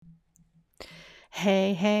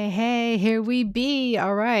Hey, hey, hey, here we be.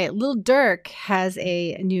 All right. Lil Durk has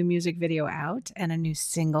a new music video out and a new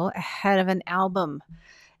single ahead of an album.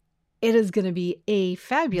 It is going to be a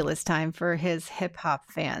fabulous time for his hip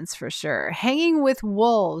hop fans for sure. Hanging with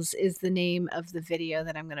Wolves is the name of the video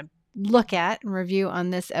that I'm going to look at and review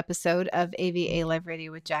on this episode of AVA Live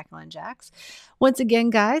Radio with Jacqueline Jax. Once again,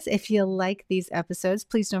 guys, if you like these episodes,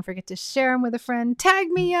 please don't forget to share them with a friend. Tag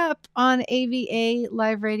me up on AVA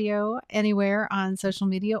Live Radio anywhere on social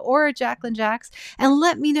media or Jacqueline Jax and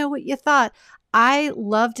let me know what you thought. I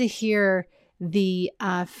love to hear the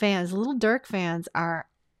fans. Lil Durk fans are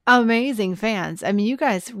amazing fans. I mean, you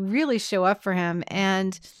guys really show up for him,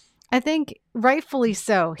 and I think rightfully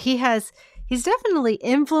so. He's definitely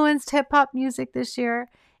influenced hip hop music this year,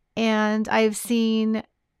 and I've seen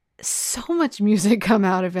so much music come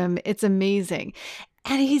out of him. It's amazing.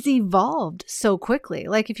 And he's evolved so quickly.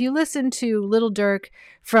 Like if you listen to Lil Durk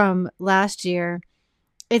from last year,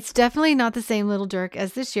 it's definitely not the same Lil Durk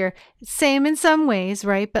as this year. Same in some ways,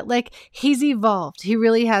 right? But like he's evolved. He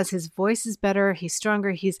really has. His voice is better. He's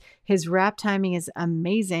stronger. His rap timing is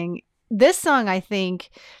amazing. This song, I think,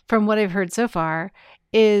 from what I've heard so far,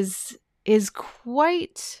 is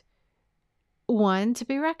quite one to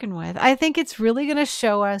be reckoned with. I think it's really going to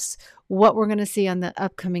show us what we're going to see on the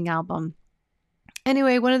upcoming album.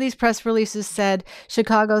 Anyway, one of these press releases said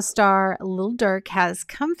Chicago star Lil Durk has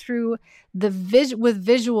come through with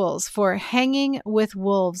visuals for Hanging with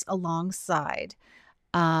Wolves alongside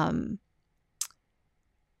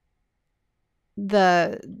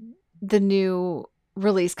the new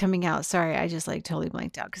release coming out. Sorry, I just totally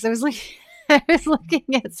blanked out because I was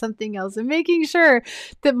looking at something else and making sure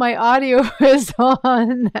that my audio is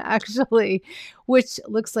on actually, which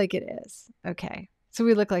looks like it is. Okay. So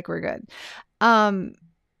we look like we're good.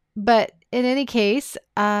 But in any case,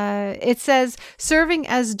 it says serving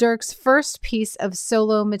as Durk's first piece of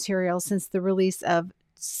solo material since the release of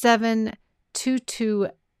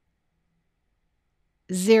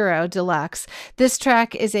 7220 Deluxe. This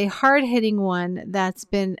track is a hard-hitting one that's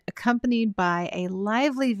been accompanied by a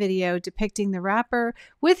lively video depicting the rapper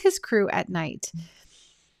with his crew at night.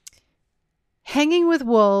 Hanging with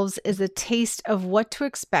Wolves is a taste of what to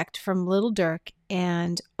expect from Lil Durk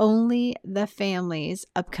and Only the Family's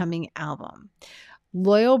upcoming album.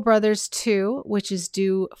 Loyal Brothers 2, which is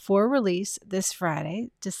due for release this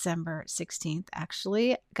Friday, December 16th.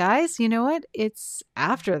 Actually, guys, you know what? It's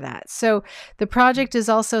after that. So the project is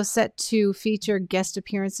also set to feature guest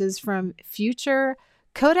appearances from Future,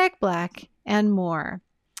 Kodak Black, and more.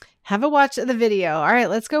 Have a watch of the video. All right,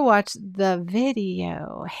 let's go watch the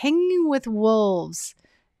video. Hanging with Wolves.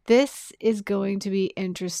 This is going to be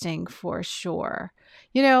interesting for sure.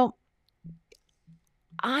 You know,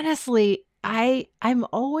 honestly, I'm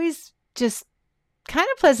always just kind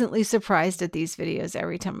of pleasantly surprised at these videos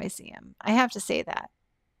every time I see them. I have to say that.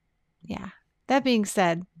 Yeah. That being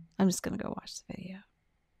said, I'm just going to go watch the video.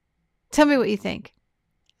 Tell me what you think.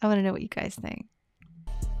 I want to know what you guys think.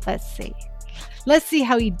 Let's see. Let's see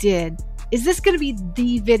how he did. Is this going to be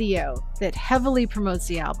the video that heavily promotes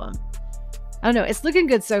the album? I don't know. It's looking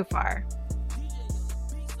good so far.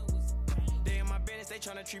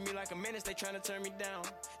 Tryna treat me like a menace, they tryna turn me down.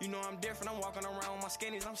 You know I'm different, I'm walking around with my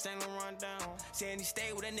skinnies, I'm standing run down. Saying he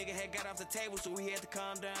stayed with that nigga had got off the table, so he had to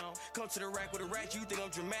calm down. Come to the rack with a rat, you think I'm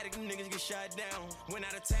dramatic, them niggas get shot down. Went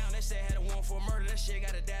out of town, that shit had a warrant for a murder, that shit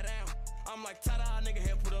gotta die down. I'm like, ta-da, nigga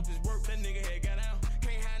had put up his work, that nigga had got out.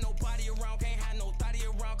 Can't have nobody around, can't have no thotty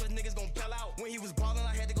around, cause niggas gon' bail out. When he was ballin',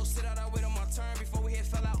 I had to go sit out, I wait on my turn before we had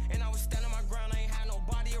fell out. And I was standing my ground, I ain't had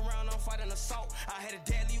nobody around, I'm fighting assault. I had a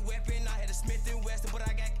deadly weapon, I had a Smith & Wesson, but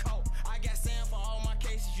I got caught. I got Sam for all my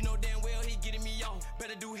cases, you know damn well he getting me off.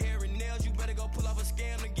 Better do hair and nails, you better go pull off a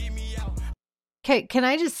scam to get me out. Okay, can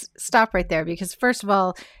I just stop right there? Because first of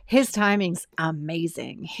all, his timing's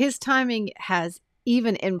amazing. His timing has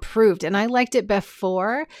even improved, and I liked it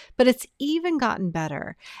before, but it's even gotten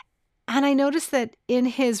better. And I noticed that in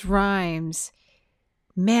his rhymes,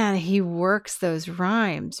 man, he works those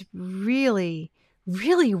rhymes really,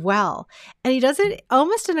 really well. And he does it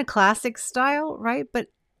almost in a classic style, right? But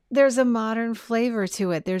there's a modern flavor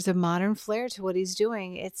to it. There's a modern flair to what he's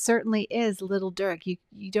doing. It certainly is Lil Durk.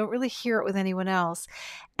 You don't really hear it with anyone else.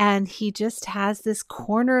 And he just has this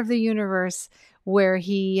corner of the universe where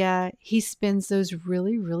he spins those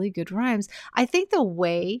really, really good rhymes. I think the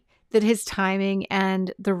way that his timing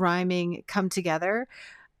and the rhyming come together,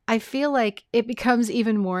 I feel like it becomes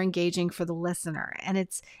even more engaging for the listener. And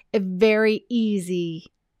it's a very easy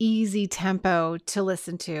easy tempo to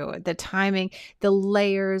listen to. The timing, the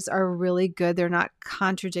layers are really good. They're not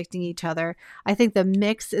contradicting each other. I think the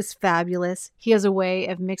mix is fabulous. He has a way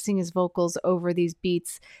of mixing his vocals over these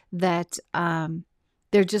beats that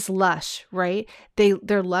they're just lush, right?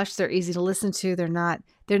 They're lush. They're easy to listen to. They're not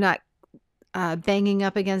banging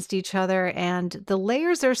up against each other, and the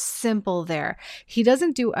layers are simple there. He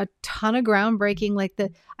doesn't do a ton of groundbreaking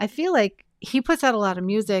I feel like he puts out a lot of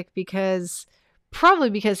music probably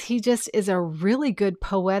because he just is a really good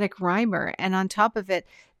poetic rhymer. And on top of it,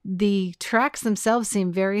 the tracks themselves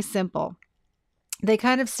seem very simple. They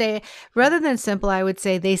kind of stay, rather than simple, I would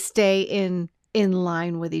say they stay in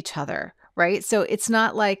line with each other, right? So it's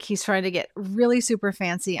not like he's trying to get really super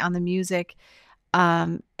fancy on the music,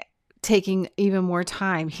 taking even more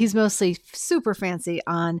time. He's mostly super fancy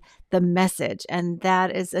on the message. And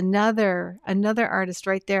that is another artist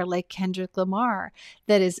right there, like Kendrick Lamar,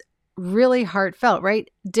 that is really heartfelt, right?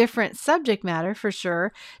 Different subject matter for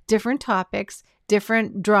sure, different topics,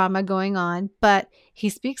 different drama going on, but he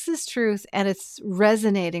speaks his truth and it's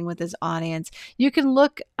resonating with his audience. You can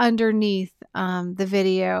look underneath the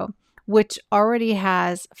video, which already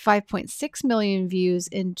has 5.6 million views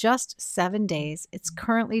in just 7 days. It's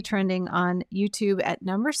currently trending on YouTube at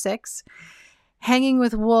number 6. Hanging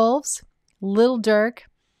with Wolves, Lil Durk.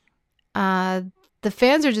 The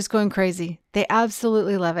fans are just going crazy. They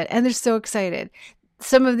absolutely love it. And they're so excited.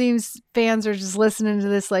 Some of these fans are just listening to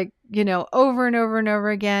this over and over and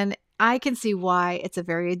over again. I can see why. It's a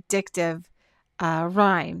very addictive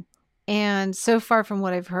rhyme. And so far from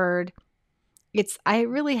what I've heard, I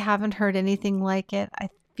really haven't heard anything like it. I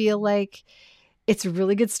feel like it's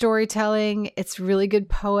really good storytelling. It's really good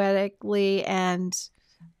poetically. And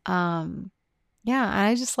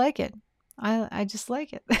I just like it. I just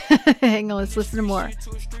like it. Hang on, let's listen to more.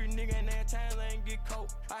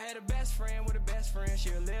 I had a best friend with a best friend, she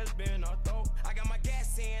a lesbian, I thought. I got my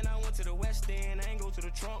gas in, I went to the West End, I ain't go to the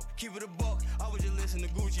trunk. Keep it a buck, I was just listening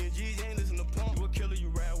to Gucci and G's, ain't listen to Pump. You a killer, you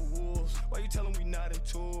ride with wolves. Why you tellin' we not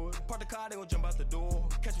into it? Park the car, they gon' jump out the door.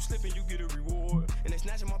 Catch you slipping, you get a reward. And they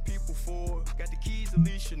snatching my people for. Got the keys,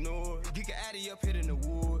 Alicia Nord. Geek a Addy up hitting the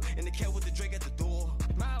wood. And the cat with the Drake at the door.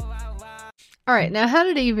 All right, now how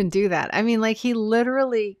did he even do that? I mean, he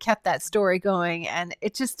literally kept that story going and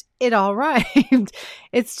it all rhymed.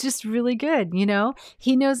 It's just really good,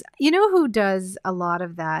 He knows, who does a lot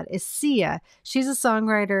of that is Sia. She's a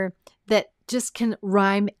songwriter that just can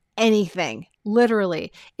rhyme anything,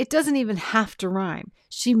 literally. It doesn't even have to rhyme.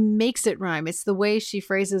 She makes it rhyme. It's the way she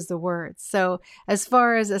phrases the words. So as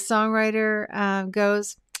far as a songwriter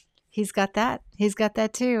goes, he's got that. He's got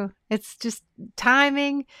that too. It's just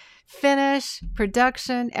timing, finish,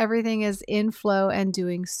 production, everything is in flow and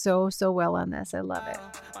doing so well on this. I love it.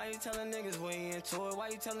 Why you telling niggas we into it? Why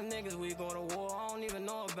you telling niggas we go to war? I don't even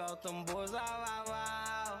know about them boys.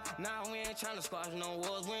 Nah, we ain't trying to squash no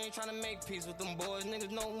wars. We ain't trying to make peace with them boys.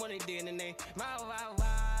 Niggas know what they did and they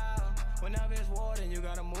whenever it's war, then you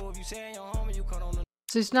gotta move. You saying your homie, you cut on the.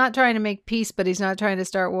 So he's not trying to make peace, but he's not trying to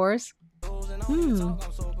start wars. I'm so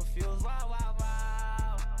confused.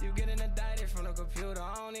 You getting indicted from the computer.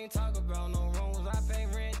 I don't even talk about no wrongs. I pay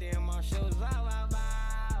rent, damn my shows.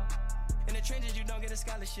 In the trenches, you don't get a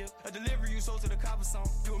scholarship. A delivery you sold to the cop or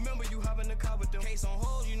something. You remember you hopping the car with them. Case on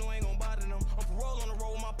hold, you know ain't gon' bother them. On parole on the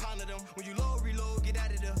road, my partner them. When you load, reload, get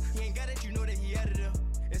out of there. He ain't got it, you know that he out of there.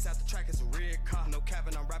 It's out the track, it's a red car. No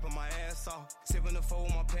capping, I'm rapping my ass off. Sipping the phone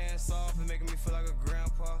with my pants off and making me feel like a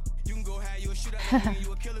grandpa. You can go have you a shootout, nigga,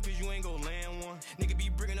 you a killer, cause you ain't gon' land one. Nigga be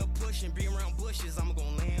bringing up pushing, be around bushes, I'm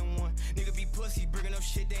gon' land one. Nigga be pussy, bringing up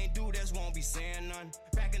shit they ain't do, that's won't be saying none.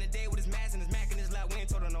 Back in the day with his mask and his Mac in his lap, we ain't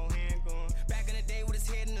told her no handgun. Back in the day with his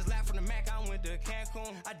head in his lap from the Mac, I went to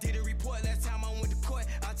Cancun. I did a report last time I went to court,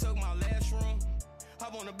 I took my last room.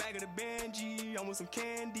 Hop on the back of the Benji, I want some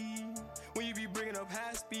candy. When you be bringing up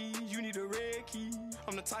high speed, you need a red key.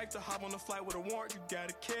 I'm the type to hop on the flight with a warrant, you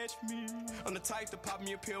gotta catch me. I'm the type to pop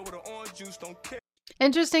me a pill with an orange juice, don't care.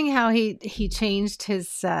 Interesting how he changed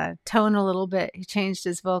his tone a little bit. He changed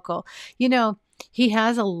his vocal. He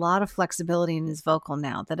has a lot of flexibility in his vocal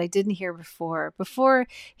now that I didn't hear before. Before,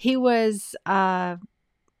 he was a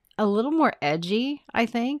little more edgy, I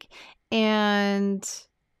think. And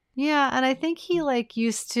I think he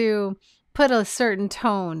used to put a certain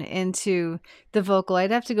tone into the vocal.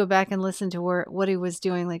 I'd have to go back and listen to what he was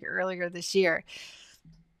doing earlier this year.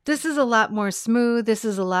 This is a lot more smooth. This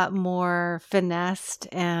is a lot more finessed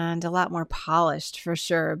and a lot more polished for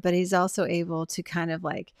sure. But he's also able to kind of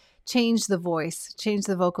change the voice, change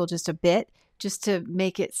the vocal just a bit, just to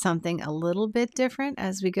make it something a little bit different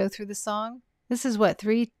as we go through the song. This is what,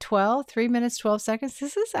 3 minutes, 12 seconds.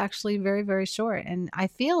 This is actually very, very short. And I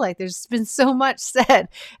feel like there's been so much said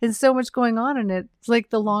and so much going on in it. It's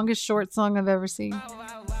like the longest short song I've ever seen.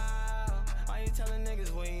 Why you telling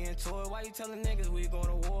niggas we into it? Why you telling niggas we go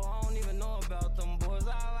to war? I don't even know about them boys.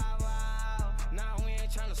 Nah, we ain't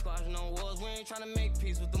trying to squash no wars. We ain't trying to make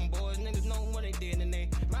peace with them boys. Niggas know what they did and they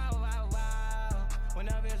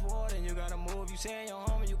whenever it's war, then you gotta move. You saying your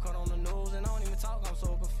homie, you cut on the news, and I don't even talk, I'm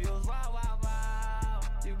so confused.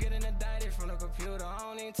 You getting indicted from the computer. I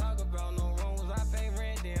don't even talk about no wrongs. I pay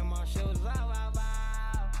rent, damn my shoes.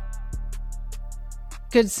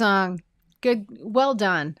 Good song. Good. Well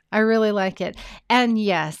done. I really like it. And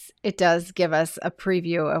yes, it does give us a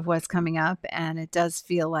preview of what's coming up. And it does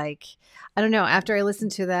feel like, I don't know, after I listen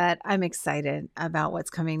to that, I'm excited about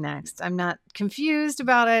what's coming next. I'm not confused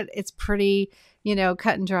about it. It's pretty,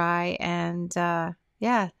 cut and dry. And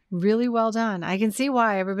yeah, really well done. I can see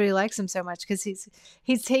why everybody likes him so much, because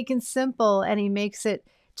he's taken simple and he makes it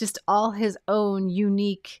just all his own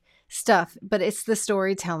unique stuff, but it's the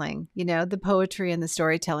storytelling, the poetry and the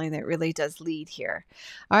storytelling that really does lead here.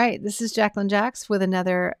 All right, this is Jacqueline Jax with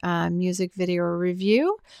another music video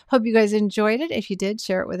review. Hope you guys enjoyed it. If you did,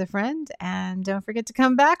 share it with a friend, and don't forget to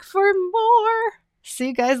come back for more. See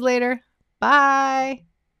you guys later. Bye.